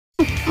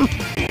It's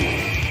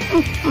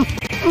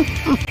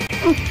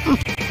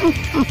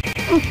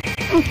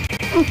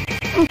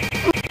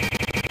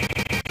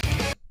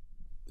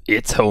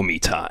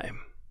homie time.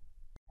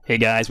 Hey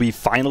guys, we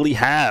finally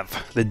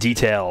have the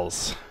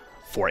details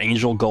for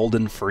Angel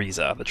Golden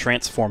Frieza, the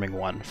transforming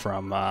one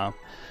from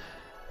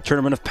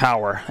Tournament of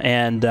Power,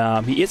 and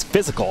he is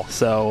physical.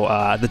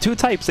 So the two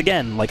types,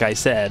 again, like I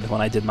said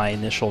when I did my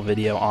initial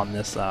video on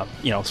this,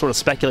 you know, sort of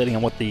speculating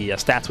on what the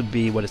stats would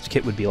be, what his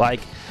kit would be like.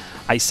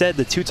 I said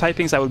the two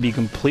typings I would be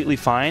completely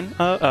fine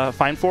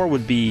for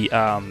would be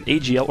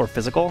AGL or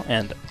physical,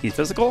 and he's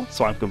physical,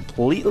 so I'm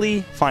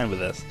completely fine with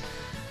this.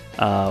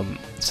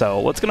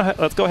 So let's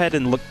go ahead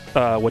and look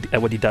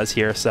at what he does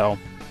here. So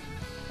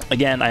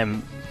again,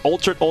 I'm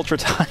ultra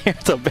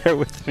tired, so bear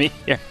with me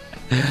here.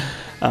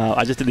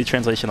 I just did the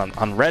translation on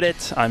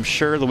Reddit. I'm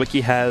sure the wiki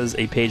has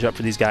a page up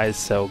for these guys,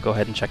 so go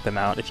ahead and check them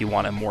out if you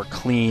want a more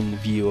clean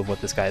view of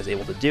what this guy is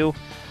able to do.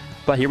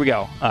 But here we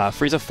go.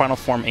 Frieza Final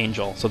Form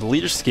Angel. So the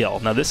leader skill.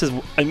 Now this is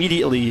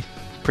immediately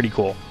pretty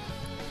cool.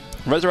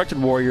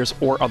 Resurrected Warriors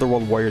or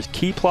Otherworld Warriors,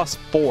 key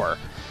 +4.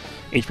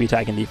 HP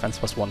attack and defense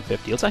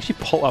 +150. Let's actually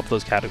pull up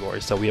those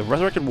categories. So we have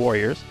Resurrected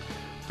Warriors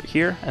right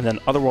here, and then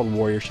Otherworld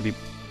Warriors should be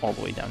all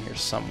the way down here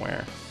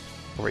somewhere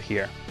over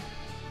here.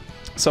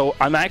 So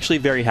I'm actually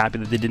very happy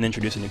that they didn't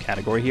introduce a new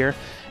category here.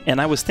 And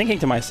I was thinking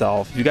to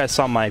myself, if you guys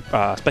saw my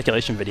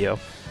speculation video,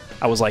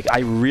 I was like, I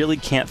really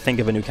can't think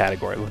of a new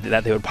category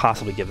that they would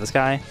possibly give this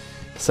guy.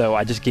 So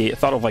I just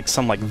thought of like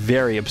some like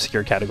very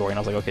obscure category, and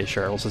I was like, okay,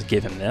 sure, let's just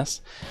give him this.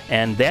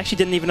 And they actually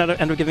didn't even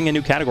end up giving a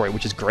new category,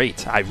 which is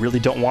great. I really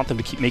don't want them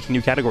to keep making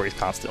new categories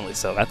constantly,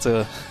 so that's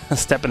a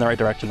step in the right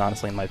direction,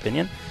 honestly, in my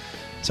opinion.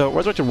 So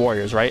Resurrected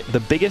Warriors, right? The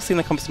biggest thing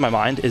that comes to my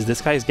mind is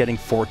this guy is getting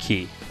 4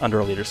 ki under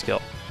a leader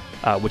skill,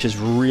 which is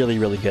really,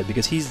 really good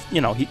because he's, you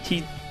know,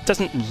 he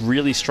doesn't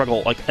really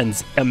struggle like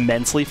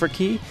immensely for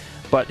ki,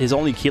 but his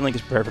only ki link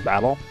is Prepare for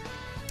Battle.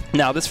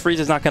 Now, this Frieza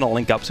is not going to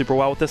link up super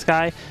well with this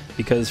guy,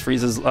 because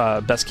Frieza's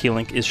best key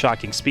link is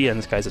Shocking Speed, and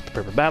this guy's at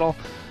Prepare for Battle.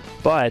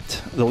 But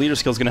the leader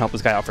skill is going to help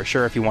this guy out for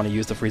sure if you want to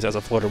use the Frieza as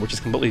a floater, which is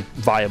completely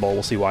viable.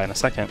 We'll see why in a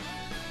second.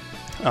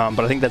 But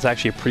I think that's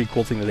actually a pretty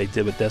cool thing that they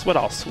did with this. What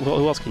else?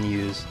 Who else can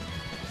use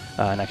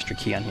an extra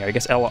key on here? I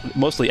guess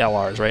mostly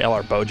LRs, right?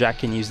 LR Bojack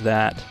can use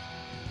that.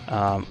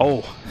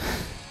 Oh.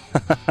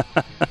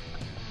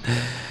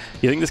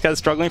 You think this guy's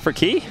struggling for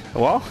ki?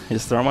 Well,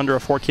 just throw him under a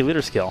 4 ki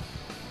leader skill.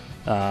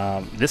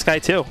 This guy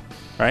too,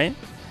 right?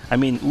 I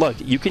mean, look,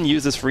 you can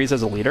use this Frieza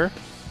as a leader.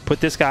 Put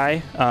this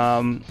guy,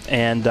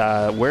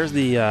 and where's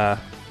the,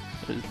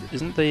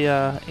 isn't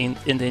the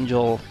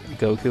Angel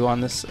Goku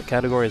on this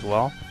category as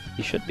well?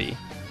 He should be.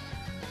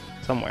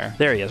 Somewhere.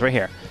 There he is, right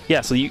here.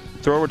 Yeah, so you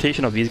throw a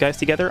rotation of these guys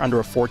together under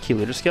a 4 ki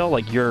leader skill,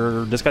 like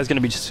this guy's going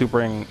to be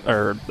supering,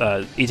 or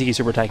ETK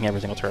super attacking every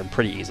single turn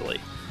pretty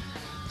easily.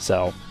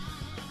 So,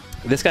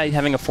 this guy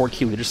having a 4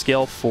 ki leader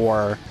skill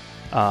for,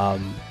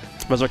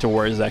 Resurrected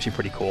Warriors is actually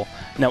pretty cool.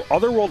 Now,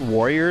 Otherworld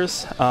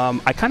Warriors,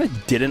 I kind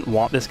of didn't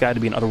want this guy to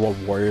be an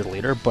Otherworld Warriors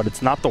leader, but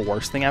it's not the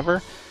worst thing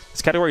ever.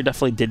 This category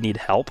definitely did need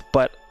help,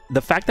 but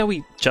the fact that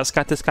we just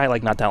got this guy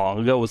like not that long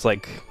ago was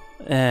like,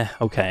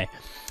 okay.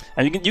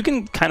 And you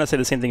can kind of say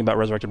the same thing about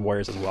Resurrected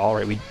Warriors as well,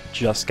 right? We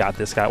just got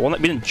this guy. Well,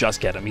 we didn't just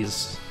get him.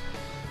 He's,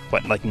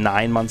 what, like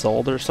 9 months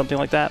old or something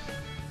like that?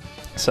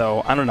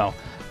 So, I don't know.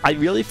 I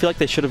really feel like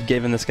they should have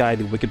given this guy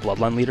the Wicked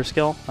Bloodline leader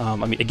skill. I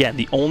mean, again,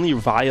 the only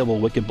viable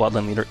Wicked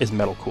Bloodline leader is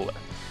Metal Cooler.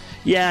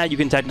 Yeah, you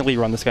can technically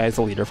run this guy as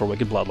the leader for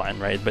Wicked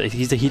Bloodline, right? But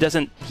he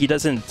doesn't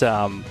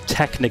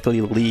technically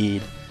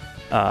lead,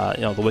 you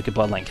know, the Wicked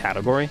Bloodline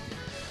category.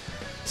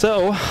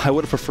 So I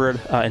would have preferred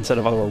instead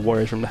of Otherworld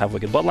Warriors for him to have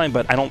Wicked Bloodline,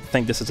 but I don't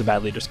think this is a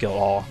bad leader skill at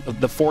all.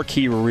 The 4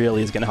 ki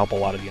really is going to help a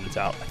lot of units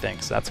out, I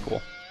think. So that's cool.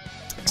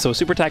 So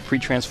Super Attack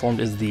pre-transformed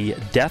is the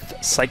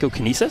Death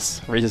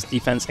Psychokinesis, raises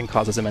defense and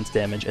causes immense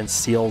damage, and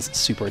seals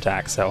super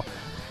attacks. So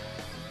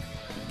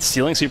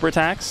sealing super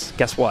attacks,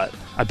 guess what?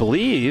 I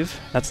believe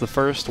that's the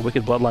first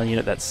Wicked Bloodline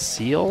unit that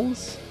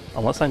seals,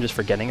 unless I'm just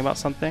forgetting about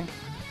something.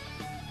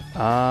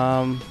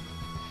 I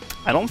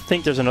don't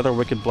think there's another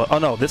Wicked Blood. Oh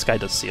no, this guy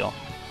does seal,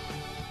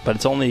 but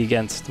it's only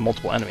against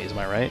multiple enemies. Am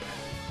I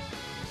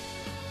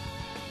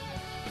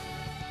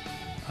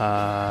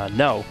right?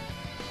 No.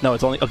 No,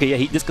 it's only... Okay, yeah,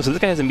 so this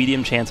guy has a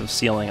medium chance of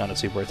sealing on a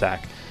super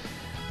attack.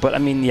 But, I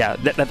mean, yeah,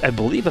 I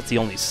believe that's the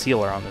only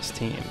sealer on this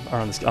team, or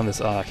on this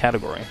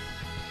category.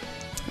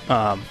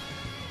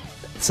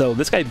 So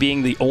this guy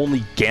being the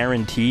only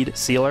guaranteed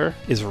sealer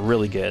is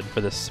really good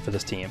for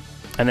this team.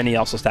 And then he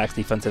also stacks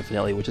defense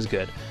infinitely, which is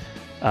good.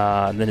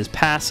 Then his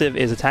passive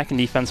is attack and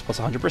defense plus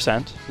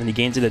 100%. Then he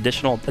gains an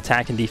additional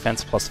attack and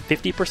defense plus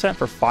 50%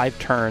 for 5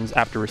 turns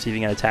after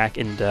receiving an attack,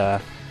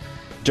 and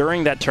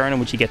during that turn in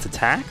which he gets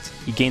attacked,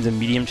 he gains a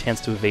medium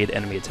chance to evade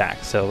enemy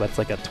attacks. So that's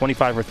like a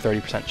 25 or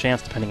 30%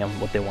 chance, depending on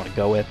what they want to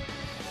go with.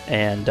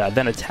 And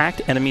then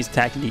attacked enemies'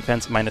 attack and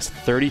defense minus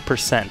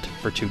 30%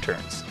 for 2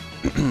 turns.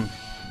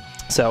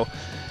 So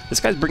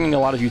this guy's bringing a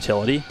lot of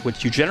utility,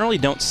 which you generally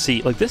don't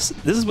see. Like this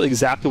is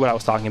exactly what I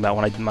was talking about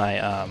when I did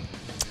my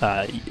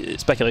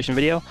speculation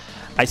video.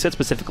 I said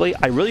specifically,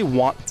 I really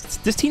want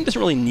this team doesn't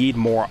really need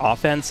more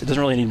offense. It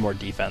doesn't really need more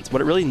defense.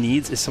 What it really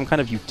needs is some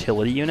kind of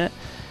utility unit.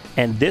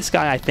 And this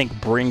guy, I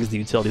think, brings the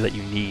utility that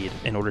you need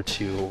in order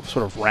to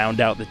sort of round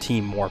out the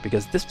team more,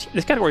 because this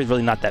category is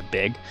really not that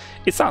big.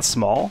 It's not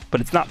small, but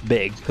it's not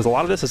big, because a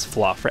lot of this is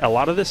fluff. Right? A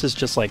lot of this is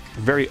just like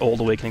very old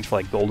awakenings for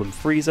like Golden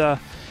Frieza.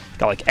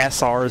 Got like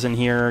SRs in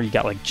here. You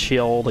got like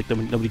Chilled. Like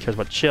nobody cares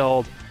about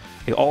Chilled.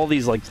 Like all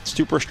these like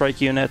Super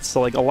Strike units.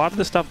 So like a lot of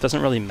this stuff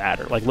doesn't really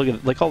matter. Like look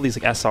at like all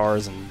these like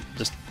SRs and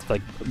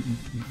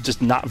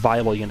just not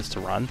viable units to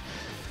run.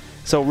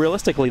 So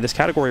realistically, this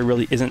category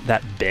really isn't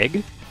that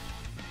big.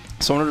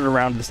 So in order to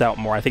round this out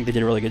more, I think they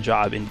did a really good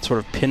job in sort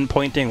of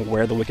pinpointing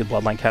where the Wicked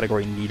Bloodline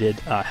category needed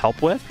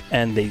help with,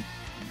 and they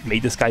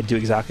made this guy do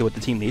exactly what the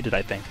team needed,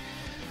 I think.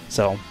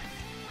 So,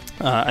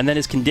 and then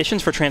his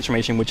conditions for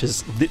transformation, which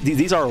is,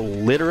 these are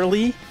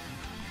literally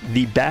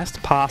the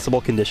best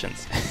possible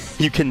conditions.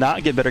 You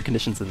cannot get better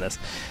conditions than this.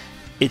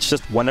 It's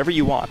just whenever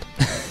you want.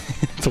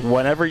 It's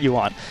whenever you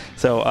want.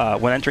 So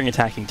when entering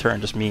attacking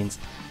turn just means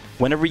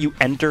whenever you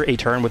enter a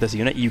turn with this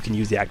unit, you can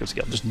use the active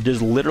skill.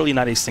 There's literally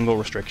not a single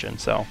restriction.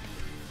 So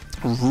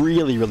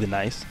really, really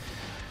nice.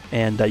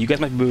 And you guys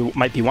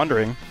might be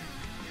wondering,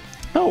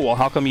 oh, well,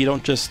 how come you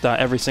don't just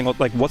every single,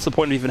 like, what's the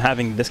point of even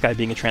having this guy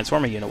being a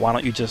transforming unit? Why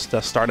don't you just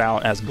start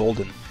out as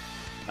Golden?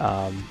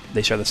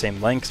 They share the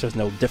same links. There's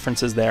no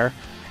differences there.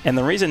 And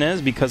the reason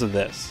is because of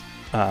this.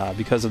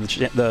 Because of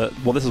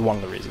well, this is one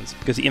of the reasons.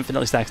 Because he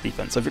infinitely stacks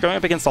defense. So if you're going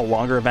up against a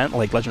longer event,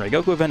 like Legendary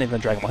Goku event,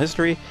 even Dragon Ball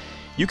History,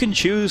 you can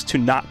choose to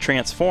not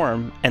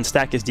transform and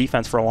stack his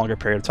defense for a longer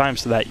period of time,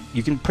 so that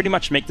you can pretty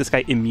much make this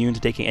guy immune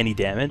to taking any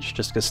damage,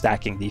 just because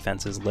stacking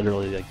defense is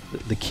literally like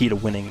the key to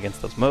winning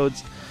against those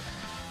modes.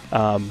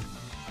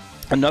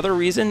 Another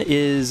reason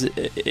is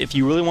if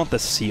you really want the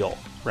seal,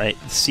 right?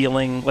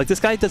 Sealing, like this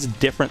guy does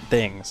different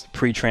things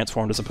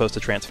pre-transformed as opposed to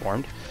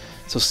transformed.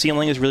 So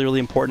sealing is really, really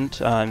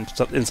important in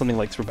something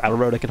like through Battle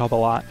Road. It can help a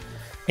lot.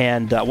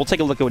 And we'll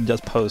take a look at what he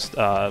does post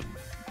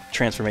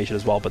transformation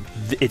as well, but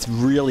it's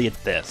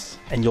this,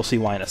 and you'll see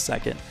why in a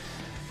second.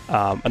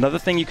 Another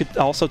thing you could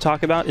also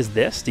talk about is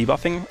this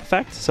debuffing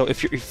effect. So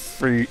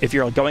if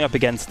you're going up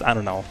against, I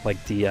don't know,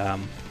 like the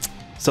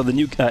so the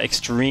new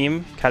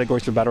extreme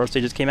categories for Battle Road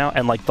stages came out,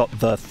 and like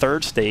the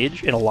third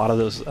stage in a lot of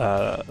those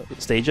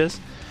stages,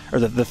 or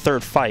the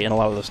third fight in a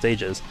lot of those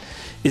stages,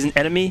 is an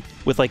enemy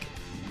with like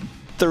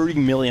 30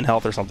 million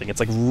health or something. It's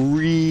like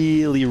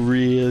really,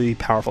 really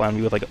powerful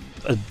enemy with like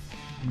a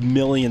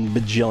million,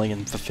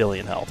 bajillion,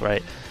 fulfillion health,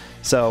 right?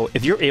 So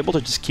if you're able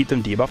to just keep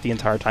them debuffed the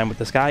entire time with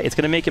this guy, it's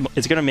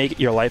gonna make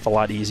your life a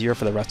lot easier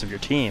for the rest of your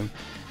team.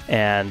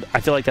 And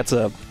I feel like that's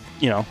a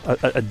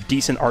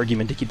decent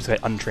argument to keep this guy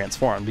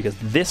untransformed, because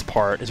this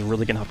part is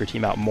really gonna help your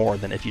team out more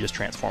than if you just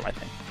transform, I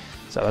think.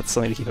 So that's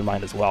something to keep in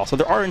mind as well. So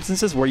there are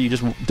instances where you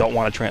just don't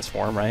want to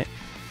transform, right?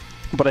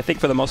 But I think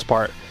for the most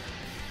part,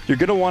 you're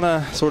going to want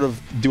to sort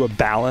of do a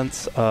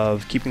balance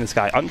of keeping this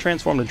guy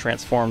untransformed and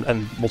transformed,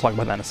 and we'll talk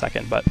about that in a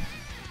second. But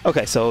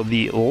okay, so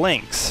the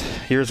links.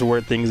 Here's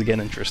where things get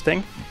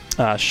interesting.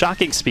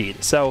 Shocking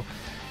speed. So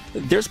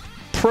there's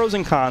pros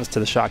and cons to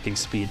the shocking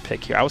speed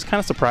pick here. I was kind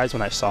of surprised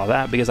when I saw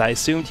that, because I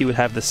assumed he would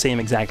have the same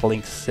exact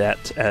link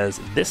set as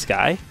this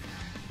guy.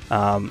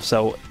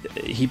 So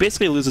he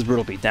basically loses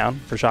Brutal Beatdown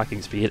for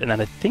shocking speed, and then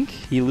I think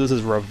he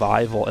loses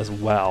Revival as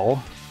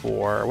well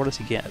for, what does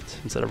he get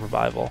instead of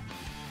Revival?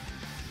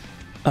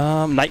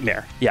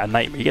 Nightmare. Yeah,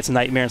 Nightmare. He gets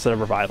Nightmare instead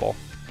of Revival,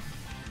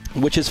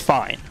 which is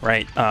fine,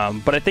 right?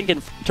 But I think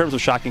in terms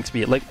of shocking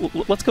speed, like,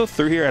 let's go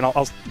through here,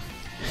 and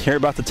you're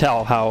about to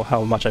tell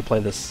how much I play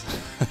this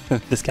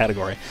this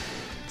category.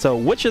 So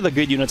which of the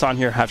good units on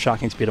here have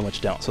shocking speed and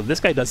which don't? So this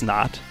guy does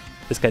not.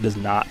 This guy does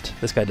not.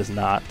 This guy does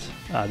not.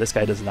 This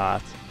guy does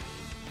not.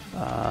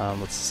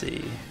 Let's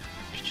see.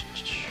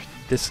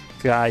 This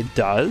guy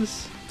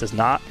does. Does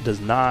not. Does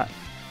not.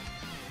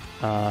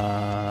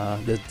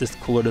 This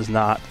cooler does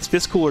not.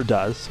 This cooler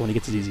does, so when he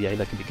gets his EZA,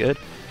 that could be good.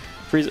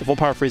 Full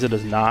Power Frieza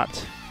does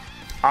not.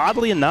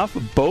 Oddly enough,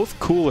 both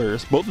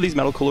of these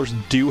metal coolers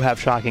do have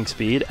shocking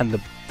speed, and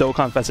the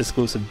Dokkan Fest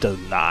exclusive does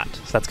not.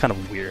 So that's kind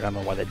of weird. I don't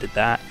know why they did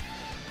that.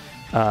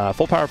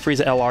 Full Power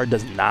Frieza LR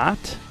does not.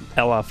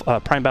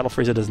 Prime Battle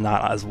Frieza does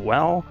not as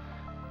well.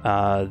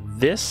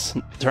 This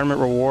Tournament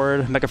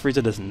Reward Mecha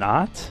Frieza does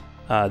not.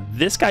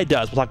 This guy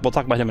does. We'll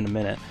talk about him in a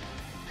minute.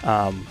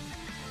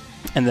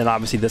 And then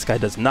obviously this guy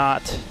does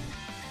not,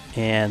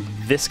 and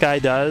this guy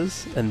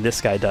does, and this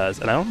guy does.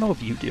 And I don't know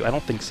if you do. I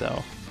don't think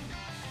so.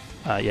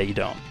 Yeah, you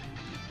don't.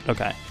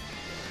 Okay.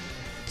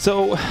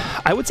 So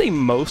I would say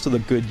most of the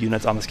good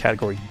units on this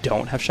category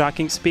don't have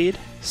shocking speed.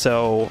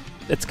 So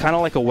it's kind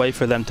of like a way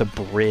for them to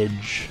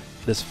bridge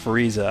this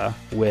Frieza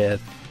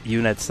with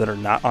units that are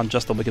not on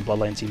just the Wicked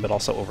Bloodline team, but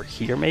also over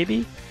here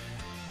maybe.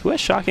 Who has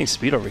shocking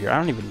speed over here? I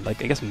don't even,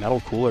 like, I guess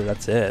Metal Cooler,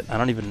 that's it. I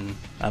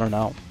don't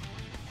know.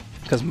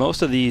 Because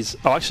most of these...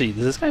 Oh, actually,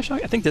 does this guy have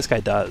shocking? I think this guy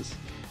does.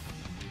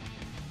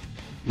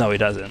 No, he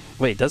doesn't.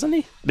 Wait, doesn't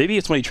he? Maybe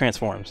it's when he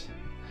transforms.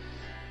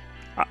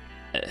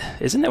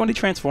 Isn't it when he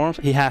transforms?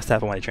 He has to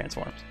have it when he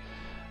transforms.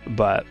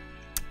 But,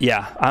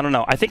 yeah, I don't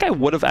know. I think I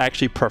would have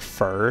actually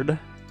preferred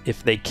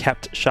if they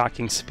kept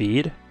Shocking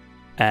Speed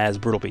as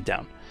Brutal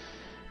Beatdown.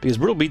 Because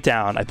Brutal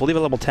Beatdown, I believe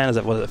at level 10 is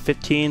at, was it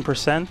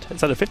 15%?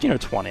 It's either 15 or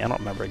 20, I don't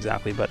remember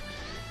exactly, but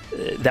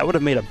that would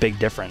have made a big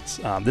difference.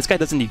 This guy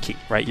doesn't need Ki,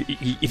 right?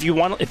 If you're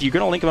going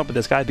to link him up with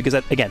this guy, because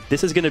again,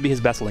 this is going to be his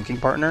best linking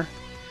partner,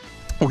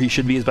 or he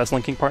should be his best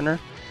linking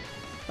partner.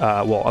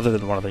 Well, other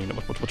than one of the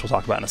units, which we'll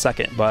talk about in a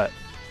second, but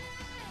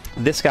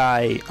this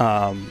guy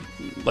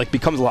like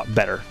becomes a lot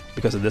better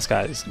because of this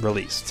guy's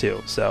release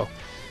too. So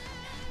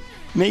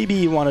maybe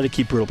you wanted to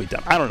keep Brutal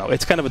Beatdown. I don't know.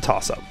 It's kind of a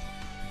toss-up.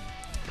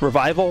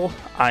 Revival,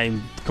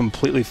 I'm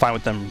completely fine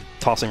with them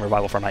tossing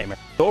Revival for Nightmare.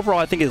 Overall,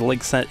 I think his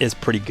link set is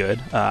pretty good.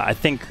 I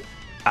think,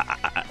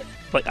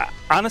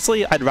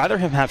 honestly, I'd rather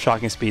him have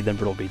Shocking Speed than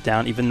Brutal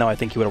Beatdown, even though I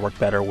think he would have worked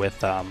better with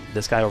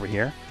this guy over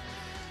here.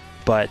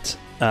 But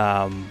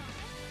I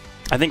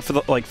think for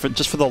the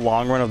just for the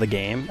long run of the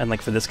game, and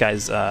like for this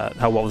guy's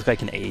how well this guy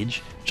can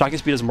age, Shocking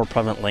Speed is a more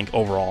prevalent link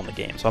overall in the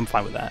game, so I'm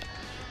fine with that.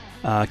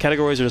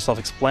 Categories are just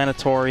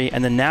self-explanatory,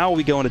 and then now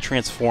we go into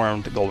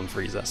transformed Golden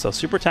Frieza. So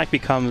Super Attack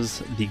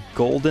becomes the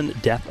Golden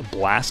Death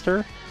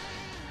Blaster.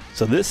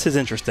 So this is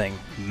interesting.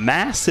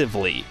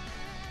 Massively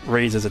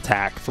raises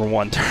attack for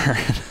 1 turn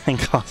and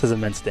causes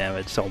immense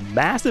damage. So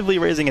massively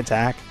raising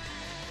attack.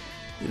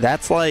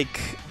 That's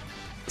like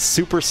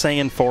Super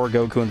Saiyan 4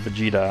 Goku and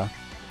Vegeta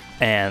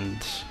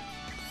and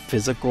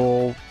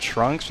Physical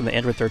Trunks from the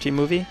Android 13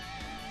 movie.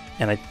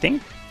 And I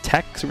think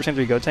Tech Super Saiyan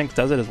 3 Gotenks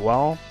does it as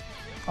well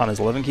on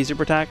his 11 key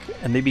super attack,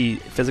 and maybe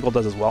Physical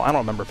does as well. I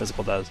don't remember if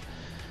Physical does.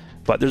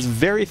 But there's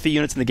very few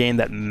units in the game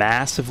that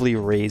massively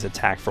raise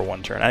attack for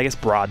 1 turn. I guess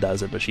Bra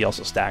does it, but she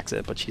also stacks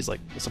it, but she's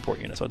like a support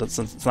unit, so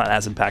it's not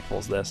as impactful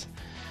as this.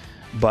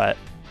 But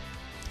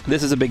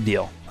this is a big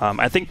deal.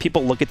 I think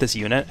people look at this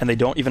unit and they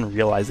don't even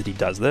realize that he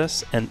does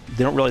this, and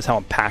they don't realize how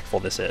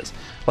impactful this is.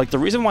 Like, the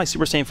reason why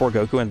Super Saiyan 4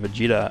 Goku and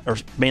Vegeta, or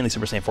mainly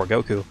Super Saiyan 4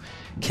 Goku,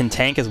 can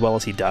tank as well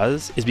as he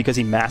does is because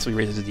he massively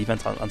raises his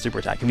defense on super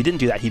attack. If he didn't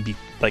do that, he'd be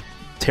like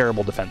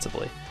terrible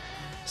defensively.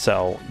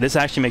 So this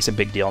actually makes a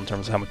big deal in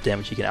terms of how much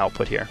damage he can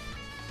output here.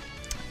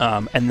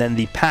 And then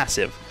the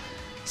passive.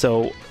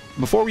 So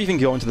before we even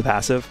go into the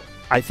passive,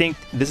 I think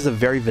this is a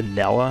very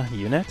vanilla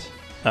unit.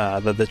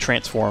 The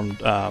transformed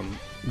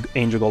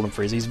Angel Golden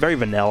Frieza. He's very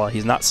vanilla.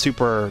 He's not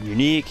super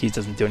unique. He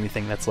doesn't do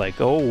anything that's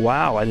like, oh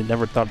wow, I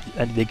never thought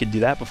they could do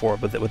that before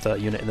with a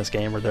unit in this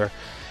game where they're,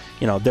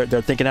 you know,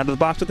 they're thinking out of the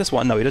box with this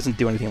one. No, he doesn't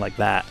do anything like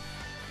that.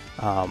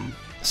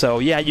 So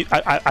yeah,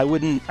 I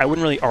wouldn't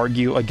really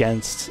argue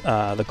against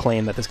the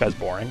claim that this guy's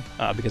boring,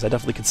 because I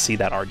definitely could see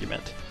that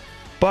argument.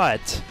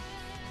 But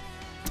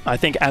I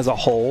think as a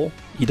whole,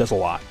 he does a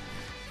lot.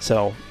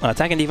 So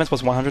attack and defense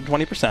plus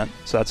 120%,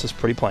 so that's just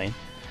pretty plain.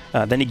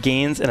 Then he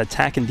gains an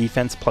attack and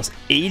defense plus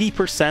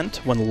 80%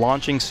 when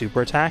launching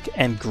super attack,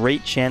 and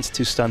great chance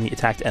to stun the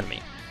attacked enemy.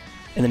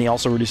 And then he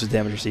also reduces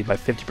damage received by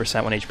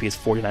 50% when HP is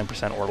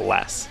 49% or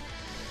less.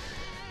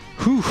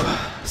 Whew.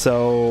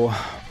 So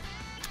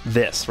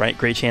this, right?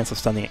 Great chance of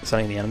stunning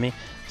the enemy.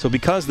 So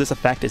because this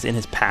effect is in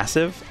his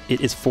passive,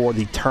 it is for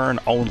the turn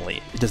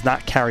only. It does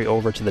not carry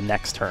over to the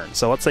next turn.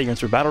 So let's say you're in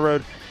through Battle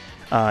Road,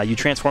 you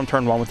transform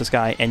turn 1 with this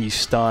guy, and you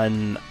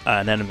stun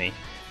an enemy.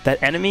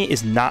 That enemy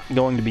is not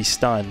going to be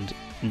stunned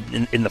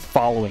in the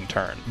following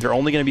turn. They're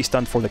only going to be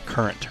stunned for the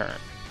current turn,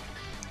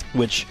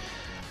 which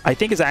I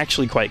think is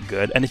actually quite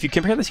good. And if you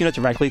compare this unit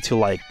directly to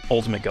like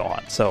Ultimate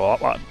Gohan, so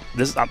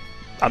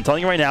I'm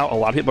telling you right now, a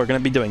lot of people are going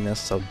to be doing this,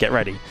 so get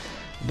ready.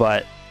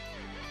 But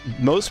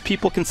most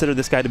people consider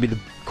this guy to be the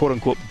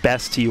quote-unquote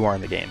best TUR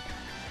in the game.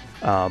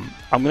 I'm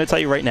going to tell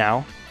you right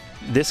now,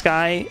 this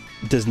guy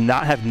does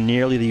not have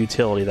nearly the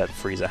utility that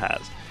Frieza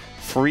has.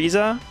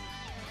 Frieza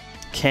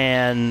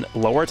can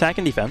lower attack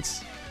and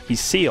defense, he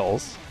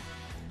seals,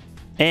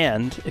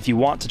 and if you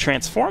want to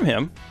transform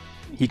him,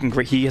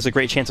 he has a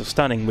great chance of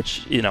stunning,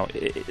 which, you know,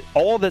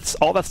 all that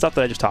stuff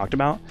that I just talked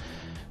about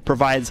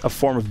provides a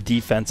form of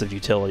defensive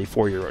utility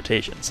for your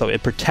rotation. So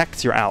it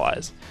protects your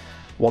allies.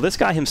 While this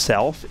guy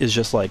himself is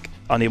just like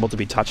unable to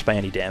be touched by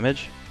any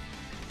damage,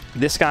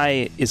 this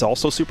guy is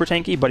also super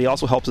tanky, but he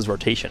also helps his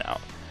rotation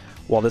out.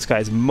 While this guy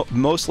is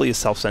mostly a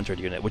self-centered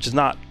unit, which is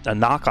not a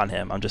knock on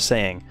him, I'm just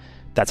saying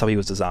that's how he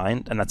was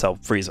designed, and that's how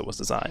Frieza was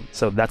designed.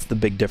 So that's the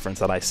big difference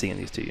that I see in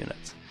these two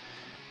units.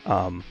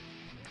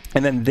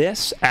 And then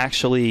this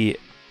actually,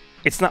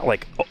 it's not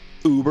like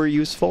uber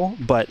useful,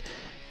 but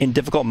in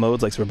difficult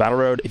modes like Super Battle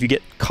Road, if you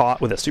get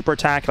caught with a super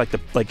attack,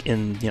 like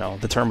in, you know,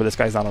 the turn where this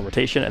guy's not on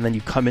rotation, and then you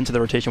come into the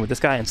rotation with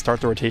this guy and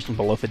start the rotation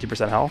below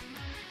 50% health,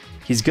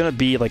 he's gonna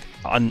be like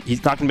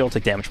he's not gonna be able to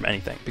take damage from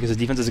anything because his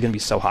defense is gonna be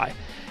so high.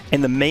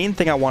 And the main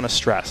thing I want to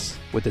stress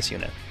with this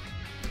unit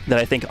that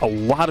I think a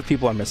lot of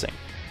people are missing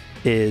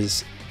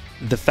is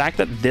the fact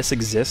that this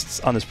exists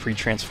on this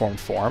pre-transformed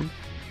form.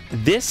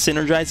 This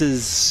synergizes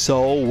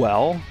so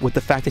well with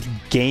the fact that he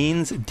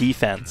gains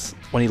defense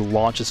when he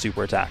launches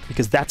super attack,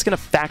 because that's going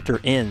to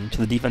factor into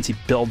the defense he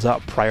builds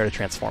up prior to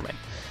transforming.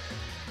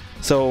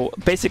 So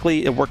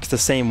basically, it works the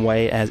same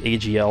way as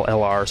AGL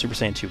LR Super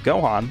Saiyan 2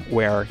 Gohan,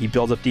 where he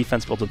builds up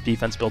defense, builds up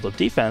defense, builds up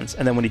defense,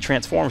 and then when he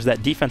transforms,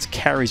 that defense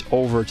carries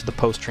over to the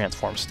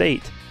post-transform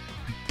state.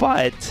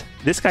 But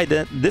this guy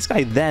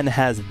then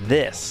has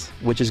this,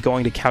 which is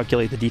going to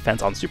calculate the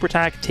defense on super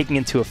attack, taking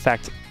into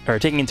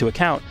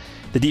account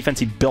the defense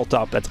he built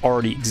up that's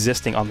already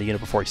existing on the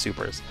unit before he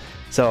supers.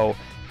 So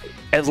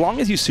as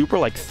long as you super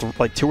like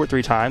 2 or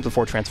 3 times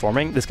before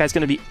transforming, this guy's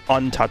going to be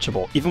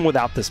untouchable, even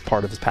without this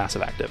part of his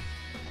passive active.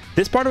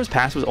 This part of his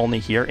passive is only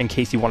here in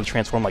case you want to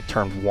transform like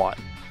turn 1,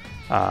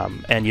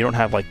 and you don't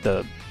have like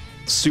the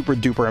super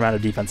duper amount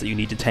of defense that you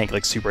need to tank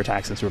like super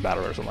attacks and super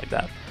battle or something like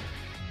that.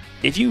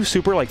 If you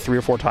super like 3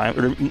 or 4 times,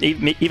 or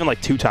even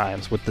like 2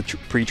 times with the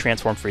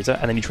pre-transform Frieza,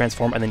 and then you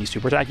transform and then you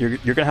super attack, you're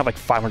gonna have like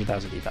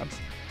 500,000 defense.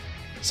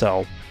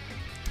 So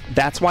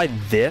that's why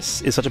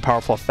this is such a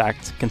powerful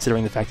effect,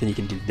 considering the fact that you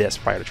can do this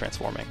prior to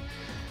transforming.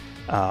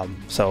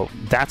 So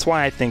that's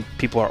why I think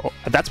people are.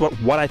 That's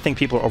what I think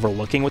people are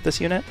overlooking with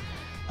this unit.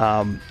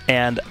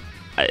 And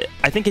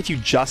I think if you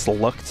just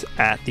looked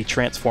at the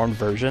transformed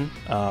version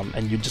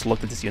and you just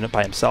looked at this unit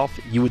by himself,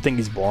 you would think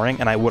he's boring,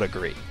 and I would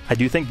agree. I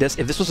do think if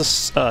this was a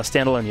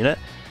standalone unit,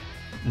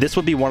 this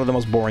would be one of the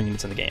most boring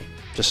units in the game,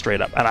 just straight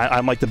up. And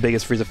I'm like the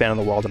biggest Frieza fan in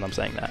the world, and I'm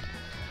saying that.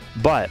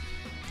 But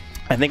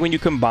I think when you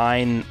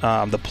combine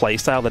the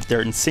playstyle that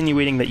they're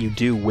insinuating that you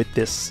do with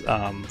this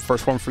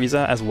first form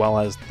Frieza as well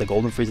as the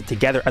Golden Frieza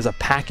together as a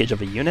package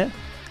of a unit,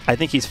 I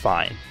think he's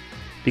fine.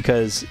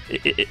 Because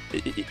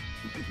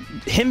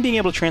him being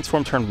able to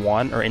transform turn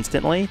 1 or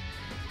instantly,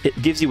 it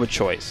gives you a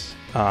choice.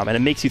 And it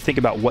makes you think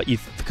about what you...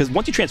 Because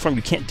once you transform,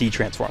 you can't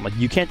de-transform. Like,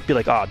 you can't be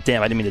like, oh,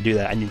 damn, I didn't mean to do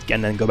that,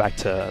 and then go back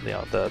to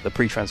the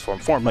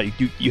pre-transformed form. No,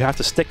 you have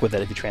to stick with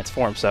it if you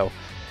transform. So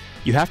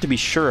you have to be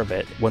sure of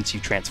it once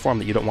you transform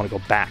that you don't want to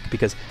go back,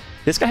 because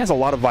this guy has a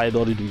lot of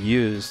viability to be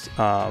used,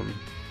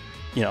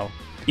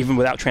 even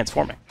without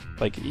transforming.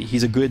 Like,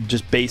 he's a good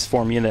just base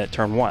form unit at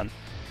turn 1.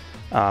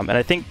 And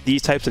I think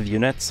these types of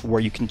units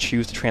where you can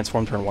choose to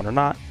transform turn 1 or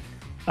not,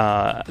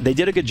 they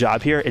did a good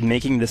job here in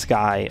making this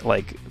guy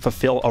like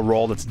fulfill a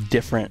role that's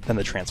different than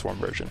the transform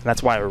version. And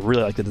that's why I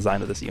really like the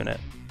design of this unit.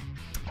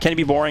 Can it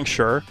be boring?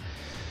 Sure.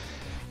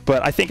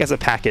 But I think as a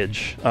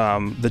package,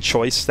 the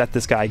choice that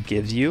this guy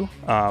gives you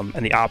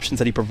and the options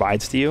that he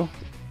provides to you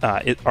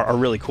are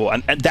really cool.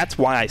 And that's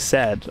why I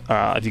said,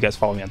 if you guys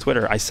follow me on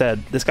Twitter, I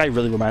said this guy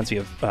really reminds me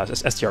of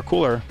STR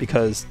Cooler,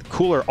 because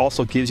Cooler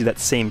also gives you that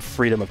same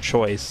freedom of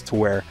choice to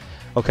where,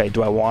 okay,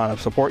 do I want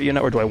a support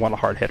unit or do I want a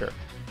hard hitter?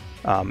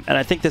 And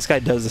I think this guy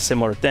does a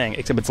similar thing,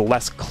 except it's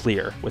less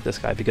clear with this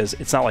guy, because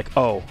it's not like,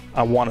 oh,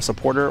 I want a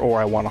supporter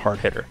or I want a hard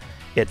hitter.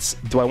 It's,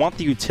 do I want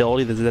the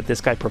utility that this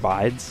guy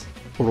provides,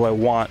 or do I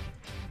want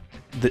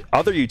the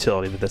other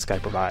utility that this guy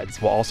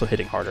provides while also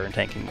hitting harder and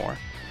tanking more?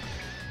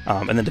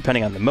 And then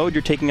depending on the mode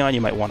you're taking on,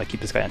 you might want to keep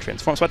this guy on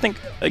transform. So I think,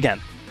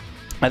 again,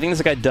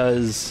 this guy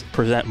does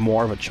present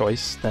more of a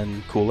choice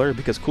than Cooler,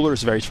 because Cooler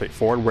is very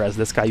straightforward, whereas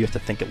this guy you have to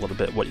think a little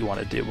bit what you want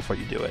to do before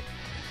you do it.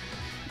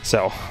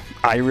 So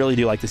I really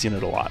do like this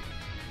unit a lot.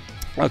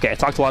 Okay, I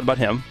talked a lot about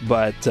him,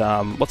 but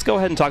let's go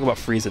ahead and talk about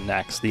Frieza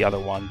next, the other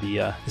one.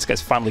 This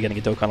guy's finally getting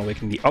a Dokkan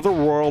Awakening, the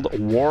Otherworld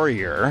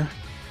Warrior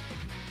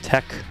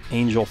Tech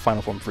Angel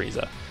Final Form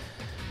Frieza.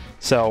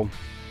 So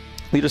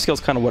leader skills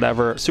kind of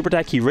whatever. Super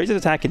attack, he raises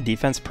attack and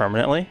defense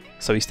permanently.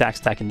 So he stacks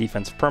attack and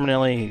defense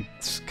permanently.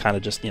 It's kind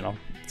of just,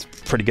 it's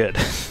pretty good.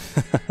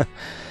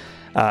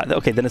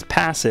 Okay, then his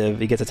passive,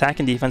 he gets attack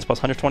and defense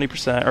plus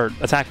 120%, or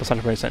attack plus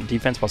 120%,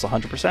 defense plus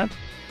 100%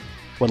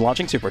 when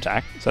launching super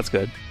attack. So that's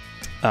good.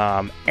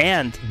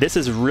 And this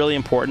is really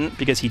important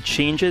because he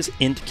changes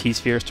into Key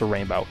Spheres to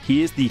Rainbow.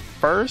 He is the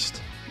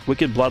first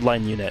Wicked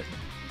Bloodline unit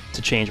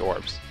to change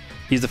orbs.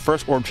 He's the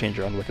first orb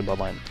changer on the Wicked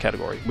Bloodline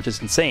category, which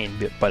is insane,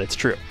 but it's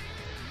true.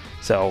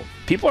 So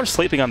people are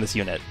sleeping on this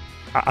unit.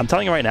 I'm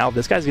telling you right now,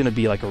 this guy's going to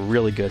be like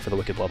really good for the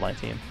Wicked Bloodline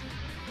team.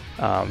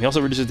 He also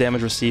reduces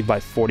damage received by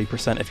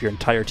 40% if your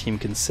entire team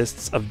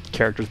consists of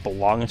characters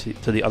belonging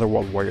to the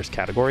Otherworld Warriors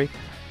category.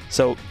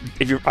 So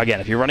if you're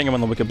running him on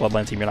the Wicked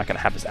Bloodline team, you're not going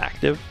to have this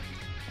active.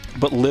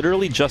 But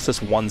literally just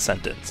this one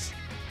sentence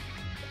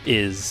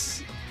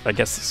is, I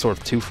guess, sort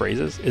of 2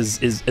 phrases,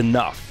 is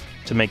enough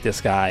to make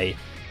this guy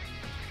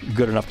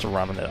good enough to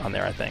run on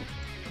there, I think.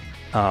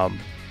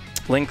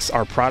 Links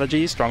are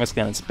Prodigy, Strongest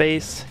Gun in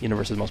Space,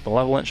 Universe's Most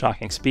Malevolent,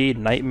 Shocking Speed,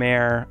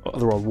 Nightmare,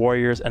 Otherworld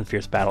Warriors, and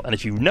Fierce Battle. And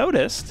if you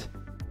notice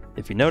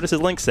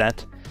his link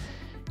set,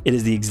 it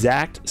is the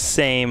exact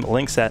same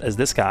link set as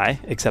this guy,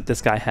 except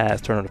this guy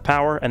has Tournament of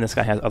Power, and this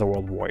guy has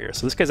Otherworld Warriors.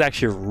 So this guy's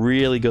actually a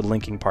really good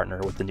linking partner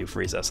with the new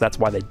Frieza. So that's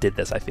why they did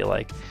this, I feel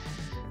like.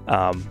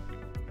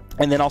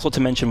 And then also to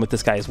mention with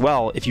this guy as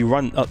well, if you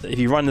run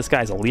this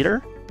guy as a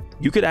leader,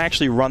 you could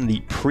actually run the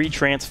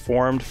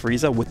pre-transformed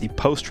Frieza with the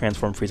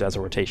post-transformed Frieza as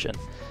a rotation,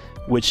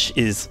 which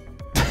is...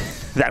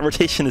 that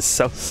rotation is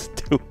so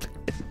stupid.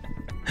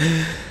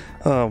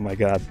 Oh my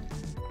god.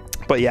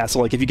 But yeah, so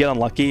like if you get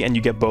unlucky and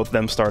you get both of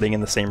them starting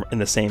in the same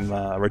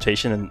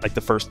rotation, and like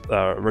the first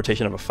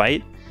rotation of a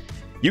fight,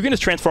 you can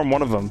just transform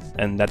one of them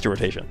and that's your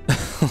rotation.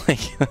 Like,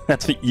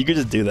 that's what, you could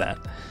just do that.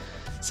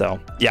 So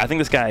yeah, I think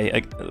this guy,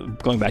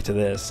 going back to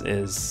this,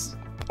 is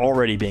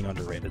already being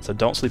underrated. So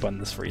don't sleep on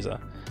this Frieza.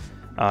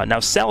 Now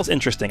Cell's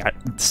interesting. I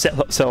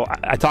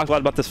talked a lot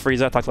about this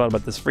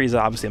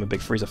Frieza. Obviously, I'm a big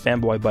Frieza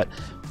fanboy, but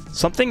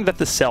something that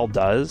the Cell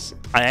does,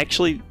 I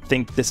actually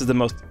think this is the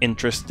most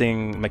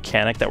interesting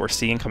mechanic that we're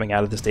seeing coming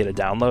out of this data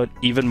download,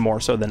 even more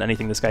so than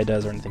anything this guy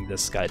does or anything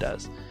this guy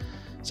does.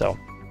 So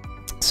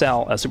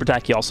Cell, super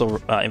attack, he also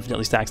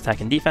infinitely stacks attack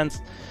and defense.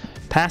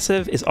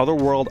 Passive is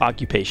Otherworld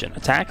Occupation.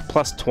 Attack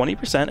plus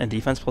 20% and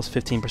defense plus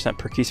 15%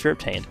 per key sphere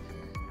obtained.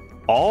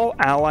 All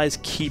allies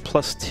key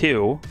plus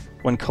 2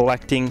 when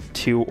collecting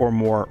 2 or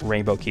more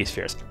rainbow key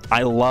spheres.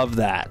 I love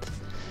that.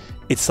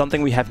 It's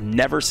something we have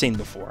never seen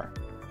before,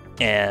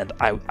 and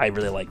I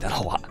really like that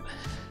a lot.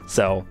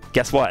 So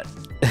guess what?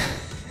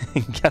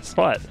 Guess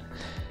what?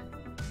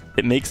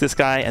 It makes this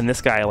guy and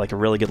this guy like a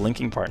really good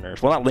linking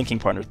partners. Well, not linking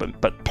partners,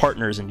 but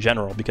partners in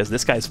general, because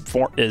this guy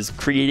is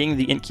creating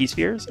the int key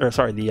spheres, or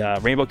sorry, the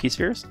rainbow key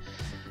spheres,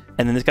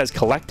 and then this guy's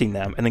collecting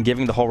them and then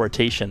giving the whole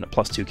rotation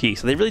plus 2 key.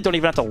 So they really don't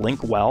even have to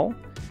link well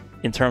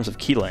in terms of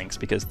key links,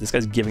 because this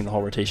guy's giving the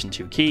whole rotation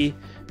 2 key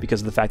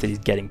because of the fact that he's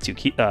getting 2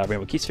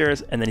 rainbow key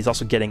spheres, and then he's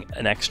also getting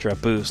an extra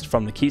boost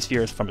from the key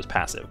spheres from his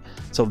passive.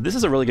 So this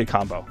is a really good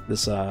combo,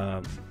 this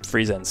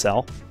Frieza and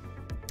Cell.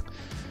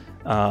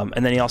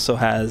 And then he also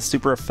has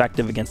super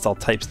effective against all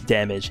types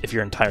damage if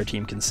your entire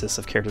team consists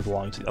of characters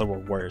belonging to the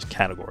Otherworld Warriors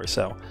category.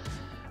 So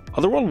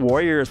Otherworld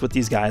Warriors with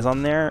these guys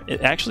on there,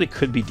 it actually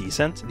could be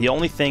decent. The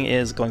only thing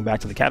is, going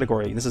back to the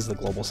category, this is the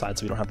global side,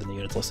 so we don't have the new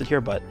units listed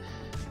here, but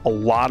a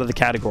lot of the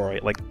category,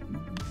 like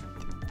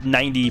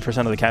 90%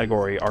 of the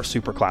category, are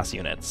super class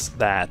units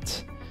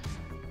that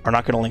are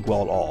not going to link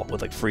well at all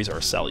with like Frieza or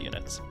Cell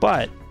units.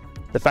 But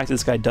the fact that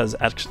this guy does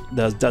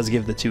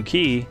give the 2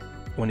 key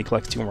when he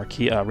collects 2 or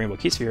more rainbow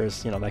key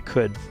spheres, you know, that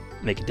could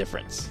make a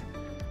difference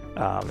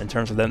in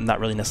terms of them not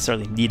really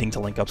necessarily needing to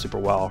link up super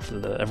well for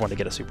everyone to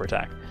get a super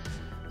attack.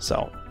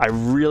 So I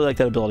really like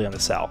that ability on the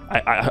Cell.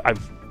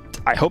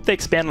 I hope they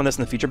expand on this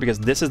in the future, because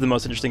this is the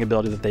most interesting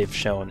ability that they've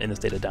shown in this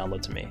data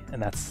download to me,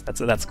 and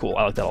that's cool.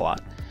 I like that a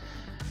lot.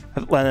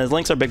 And his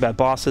links are Big Bad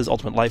Bosses,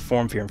 Ultimate Life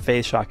Form, Fear and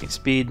Faith, Shocking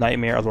Speed,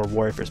 Nightmare, Otherworld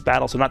Warrior, Fierce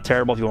Battle. So not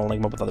terrible if you want to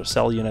link them up with other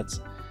Cell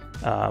units.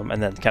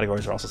 And then the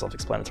categories are also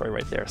self-explanatory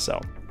right there. So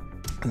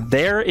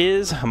there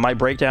is my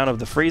breakdown of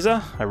the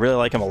Frieza. I really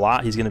like him a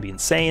lot. He's going to be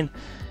insane.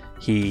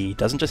 He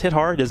doesn't just hit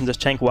hard, doesn't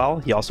just tank well,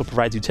 he also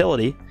provides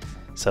utility.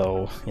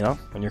 So, you know,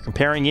 when you're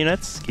comparing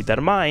units, keep that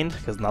in mind,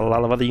 because not a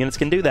lot of other units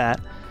can do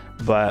that.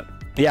 But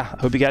yeah,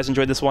 I hope you guys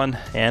enjoyed this one,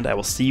 and I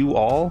will see you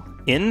all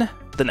in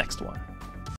the next one.